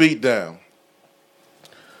getting beat down,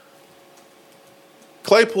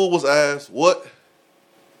 Claypool was asked what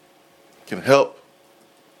can help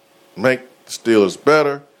make the Steelers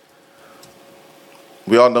better.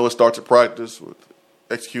 We all know it starts at practice with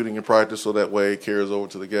executing in practice so that way it carries over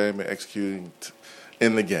to the game and executing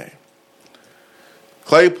in the game.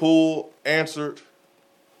 Claypool answered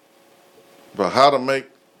about how to make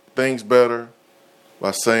things better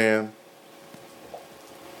by saying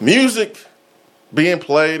music being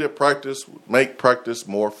played at practice would make practice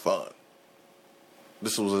more fun.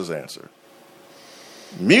 This was his answer.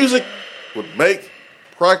 Music would make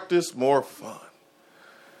practice more fun.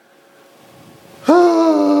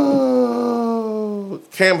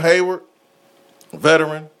 Cam Hayward, a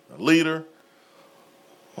veteran, a leader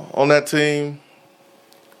on that team.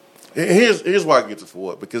 Here's why I get it for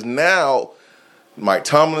what. Because now Mike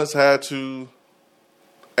Tomlin has had to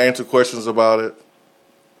answer questions about it.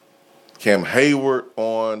 Cam Hayward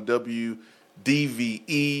on WDVE,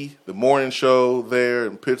 the morning show there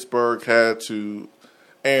in Pittsburgh, had to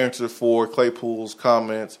answer for Claypool's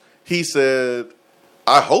comments. He said,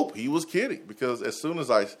 I hope he was kidding, because as soon as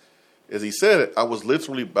he said it, I was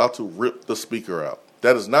literally about to rip the speaker out.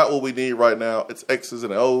 That is not what we need right now. It's X's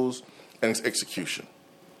and O's, and it's execution.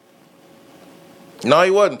 No,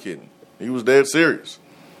 he wasn't kidding. He was dead serious.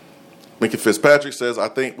 Minkah Fitzpatrick says, I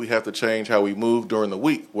think we have to change how we move during the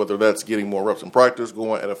week, whether that's getting more reps in practice,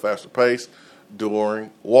 going at a faster pace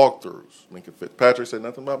during walkthroughs. Minkah Fitzpatrick said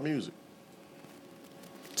nothing about music.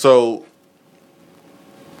 So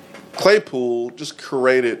Claypool just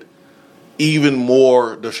created even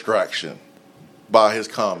more distraction by his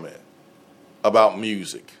comment about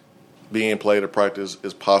music being played at practice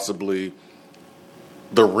is possibly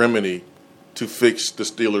the remedy to fix the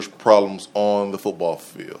Steelers' problems on the football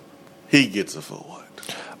field. He gets a for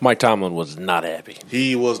what? Mike Tomlin was not happy.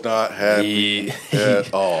 He was not happy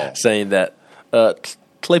at all. Saying that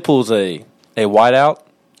Claypool's a wideout.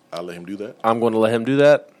 I'll let him do that. I'm going to let him do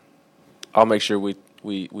that. I'll make sure we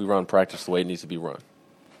run practice the way it needs to be run.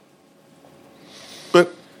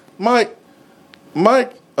 But Mike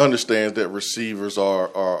understands that receivers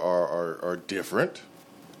are different.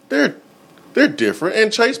 They're different.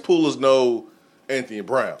 And Chase Poole is no Anthony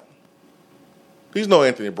Brown. He's no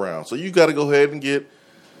Anthony Brown. So you got to go ahead and get,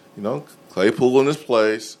 Claypool in his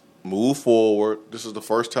place, move forward. This is the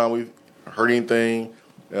first time we've heard anything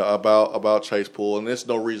about Chase Poole, and there's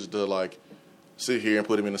no reason to sit here and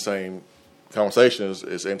put him in the same conversation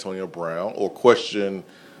as Antonio Brown or question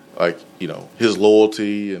his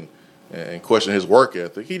loyalty and question his work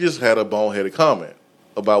ethic. He just had a boneheaded comment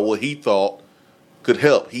about what he thought could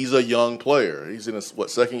help. He's a young player. He's in his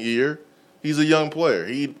second year. He's a young player.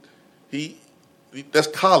 He that's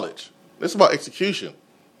college. It's about execution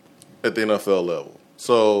at the NFL level.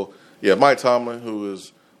 So, yeah, Mike Tomlin, who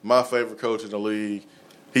is my favorite coach in the league,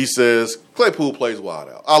 he says Claypool plays wide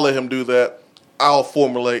out. I'll let him do that. I'll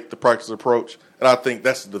formulate the practice approach, and I think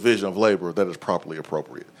that's the division of labor that is properly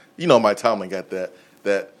appropriate. Mike Tomlin got that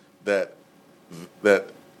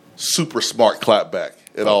super smart clap back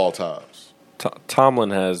at all times. Tomlin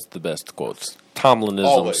has the best quotes. Tomlinisms,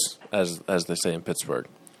 always, as they say in Pittsburgh.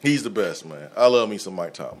 He's the best, man. I love me some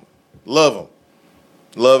Mike Tomlin. Love him.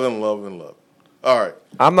 Love him, love him, love him. All right.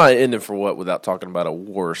 I'm not ending for what without talking about a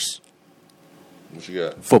worse what you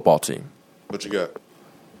got? Football team. What you got?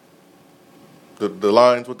 The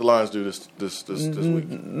Lions, what the Lions do this week?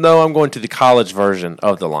 No, I'm going to the college version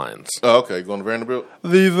of the Lions. Oh, okay. Going to Vanderbilt?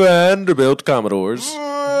 The Vanderbilt Commodores.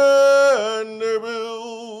 Vanderbilt.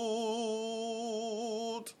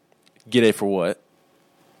 Get a for what?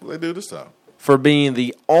 What they do this time? For being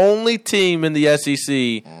the only team in the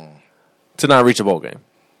SEC to not reach a bowl game.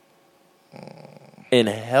 And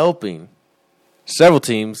helping several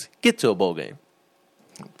teams get to a bowl game.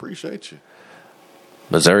 Appreciate you.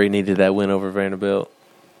 Missouri needed that win over Vanderbilt.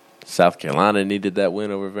 South Carolina needed that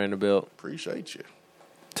win over Vanderbilt. Appreciate you.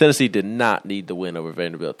 Tennessee did not need the win over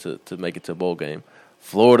Vanderbilt to make it to a bowl game.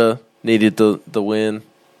 Florida needed the win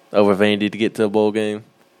over Vandy to get to a bowl game.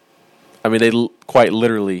 I mean, they quite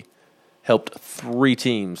literally helped 3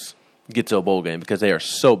 teams get to a bowl game because they are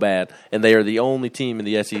so bad, and they are the only team in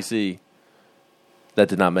the SEC that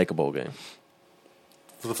did not make a bowl game.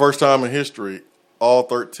 For the first time in history, all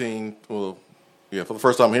 13, well, Yeah, for the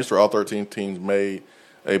first time in history, all 13 teams made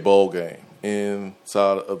a bowl game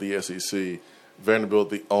inside of the SEC. Vanderbilt,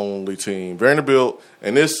 the only team. Vanderbilt,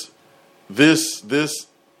 and this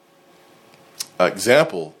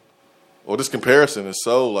example or this comparison is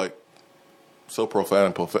so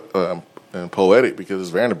profound and poetic because it's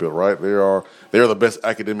Vanderbilt, right? They are the best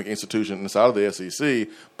academic institution inside of the SEC,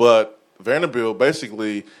 but Vanderbilt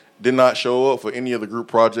basically did not show up for any of the group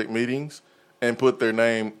project meetings and put their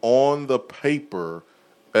name on the paper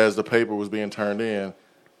as the paper was being turned in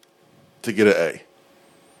to get an A.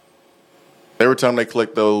 Every time they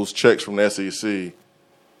collect those checks from the SEC,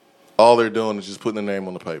 all they're doing is just putting their name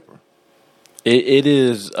on the paper. It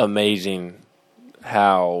is amazing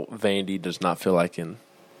how Vandy does not feel like an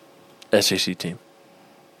SEC team.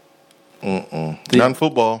 Not in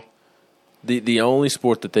football. The only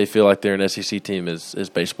sport that they feel like they're an SEC team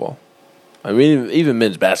is baseball. I mean, even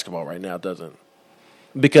men's basketball right now doesn't.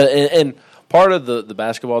 Because and part of the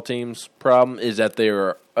basketball team's problem is that they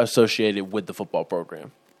are associated with the football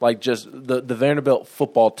program. Like just the Vanderbilt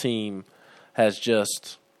football team has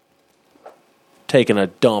just taken a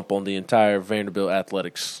dump on the entire Vanderbilt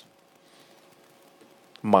athletics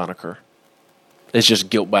moniker. It's just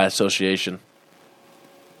guilt by association.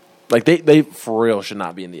 Like they for real should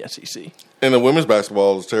not be in the SEC. And the women's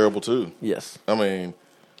basketball is terrible too. Yes. I mean,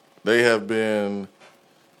 they have been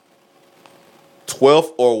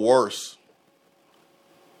 12th or worse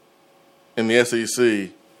in the SEC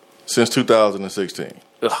since 2016.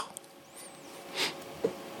 Ugh.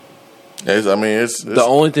 It's the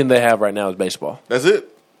only thing they have right now is baseball. That's it.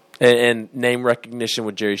 And name recognition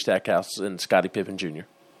with Jerry Stackhouse and Scottie Pippen Jr.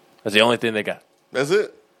 That's the only thing they got. That's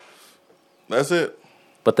it.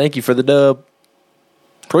 But thank you for the dub.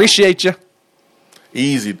 Appreciate you.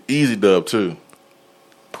 Easy dub too.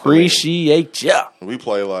 Appreciate ya. We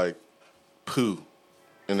play like poo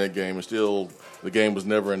in that game, and still the game was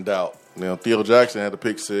never in doubt. Theo Jackson had a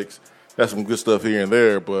pick six. That's some good stuff here and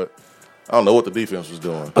there, but I don't know what the defense was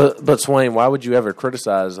doing. But Swain, why would you ever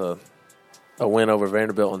criticize a win over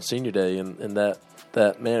Vanderbilt on Senior Day and that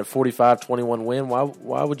 45-21 win?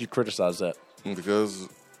 Why would you criticize that? Because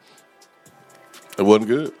it wasn't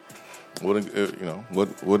good.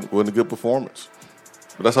 Wasn't a good performance.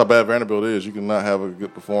 But that's how bad Vanderbilt is. You cannot have a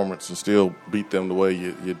good performance and still beat them the way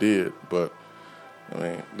you did. But I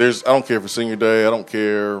mean, I don't care for Senior Day. I don't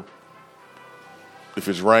care if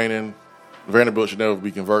it's raining. Vanderbilt should never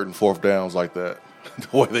be converting fourth downs like that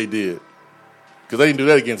the way they did. Because they didn't do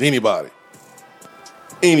that against anybody.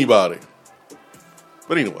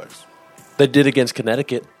 But anyways. They did against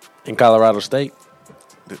Connecticut and Colorado State.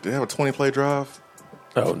 Did they have a 20-play drive?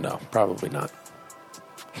 Oh, no, probably not.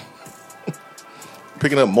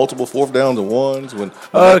 Picking up multiple fourth downs and ones.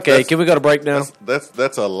 Okay, can we go to breakdown?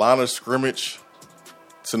 That's a line of scrimmage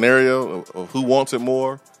scenario of who wants it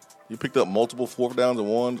more. You picked up multiple fourth downs and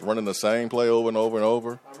ones, running the same play over and over and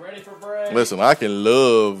over. I'm ready for break. Listen, I can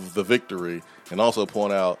love the victory and also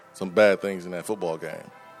point out some bad things in that football game.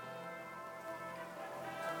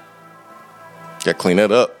 Got to clean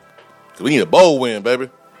that up. We need a bowl win, baby.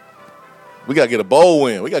 We got to get a bowl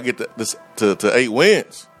win. We got to get this to 8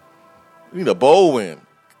 wins. We need a bowl win.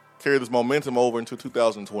 Carry this momentum over into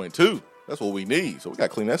 2022. That's what we need. So we got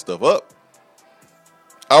to clean that stuff up.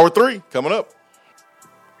 Hour 3 coming up.